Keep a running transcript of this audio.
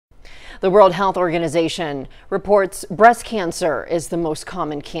The World Health Organization reports breast cancer is the most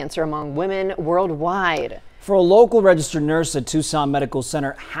common cancer among women worldwide. For a local registered nurse at Tucson Medical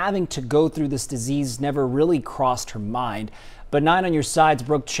Center, having to go through this disease never really crossed her mind. But 9 on your side's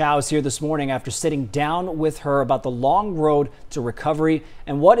Brooke Chow is here this morning after sitting down with her about the long road to recovery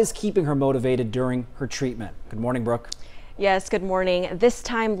and what is keeping her motivated during her treatment. Good morning, Brooke. Yes, good morning. This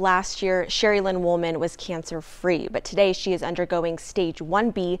time last year, Sherrilyn Wollman was cancer-free, but today she is undergoing stage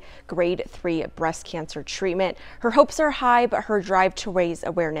 1B, grade 3 breast cancer treatment. Her hopes are high, but her drive to raise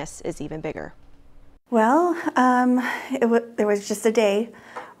awareness is even bigger. Well, there was just a day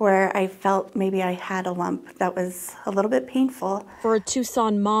where I felt maybe I had a lump that was a little bit painful. For a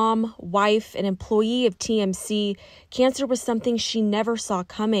Tucson mom, wife, and employee of TMC, cancer was something she never saw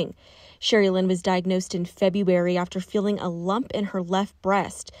coming. Sherrilyn was diagnosed in February after feeling a lump in her left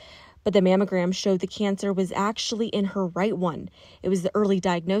breast, but the mammogram showed the cancer was actually in her right one. It was the early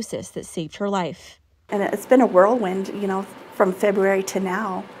diagnosis that saved her life. And it's been a whirlwind, from February to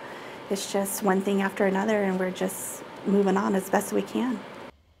now. It's just one thing after another, and we're just moving on as best we can.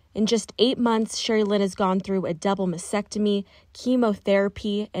 In just 8 months, Sherrilyn has gone through a double mastectomy,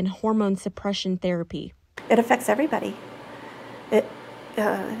 chemotherapy, and hormone suppression therapy. It affects everybody.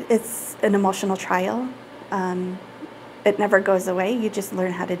 It's an emotional trial. It never goes away. You just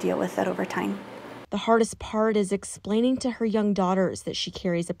learn how to deal with it over time. The hardest part is explaining to her young daughters that she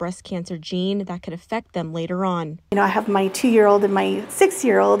carries a breast cancer gene that could affect them later on. I have my 2-year-old and my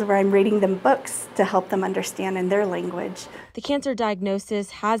 6-year-old where I'm reading them books to help them understand in their language. The cancer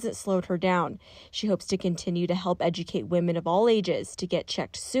diagnosis hasn't slowed her down. She hopes to continue to help educate women of all ages to get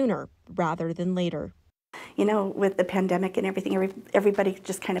checked sooner rather than later. With the pandemic and everything, everybody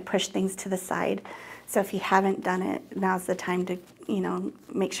just kind of pushed things to the side. So if you haven't done it, now's the time to,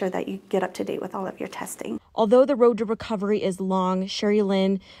 make sure that you get up to date with all of your testing. Although the road to recovery is long,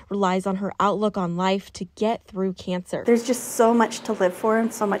 Sherrilyn relies on her outlook on life to get through cancer. There's just so much to live for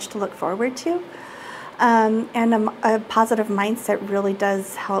and so much to look forward to. And a positive mindset really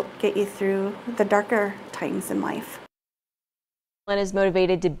does help get you through the darker times in life. Is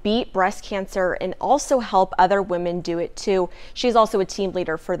motivated to beat breast cancer and also help other women do it too. She's also a team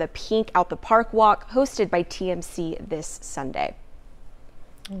leader for the Pink Out the Park walk hosted by TMC this Sunday.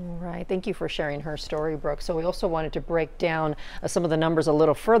 All right, thank you for sharing her story, Brooke. So we also wanted to break down some of the numbers a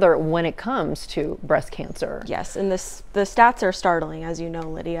little further when it comes to breast cancer. Yes, and the stats are startling, as you know,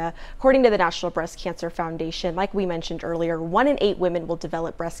 Lydia. According to the National Breast Cancer Foundation, like we mentioned earlier, 1 in 8 women will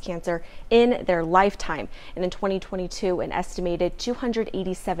develop breast cancer in their lifetime. And in 2022, an estimated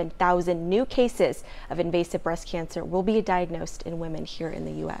 287,000 new cases of invasive breast cancer will be diagnosed in women here in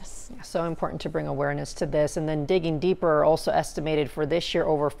the U.S. So important to bring awareness to this. And then digging deeper, also estimated for this year,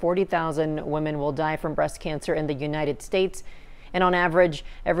 over 40,000 women will die from breast cancer in the United States. And on average,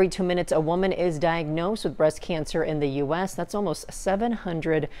 every 2 minutes, a woman is diagnosed with breast cancer in the U.S. That's almost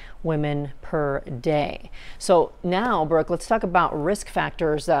 700 women per day. So now, Brooke, let's talk about risk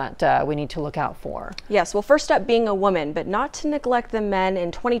factors that we need to look out for. Yes, well, first up, being a woman, but not to neglect the men.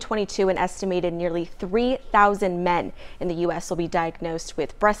 In 2022, an estimated nearly 3,000 men in the U.S. will be diagnosed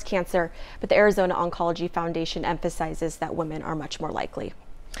with breast cancer, but the Arizona Oncology Foundation emphasizes that women are much more likely.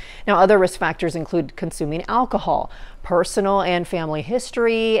 Now, other risk factors include consuming alcohol, personal and family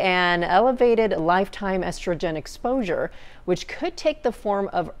history, and elevated lifetime estrogen exposure, which could take the form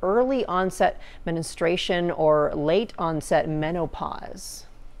of early onset menstruation or late onset menopause.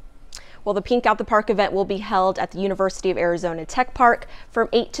 Well, the Pink Out the Park event will be held at the University of Arizona Tech Park from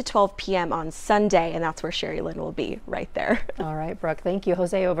 8 to 12 p.m. on Sunday, and that's where Sherrilyn will be, right there. All right, Brooke, thank you.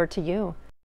 Jose, over to you.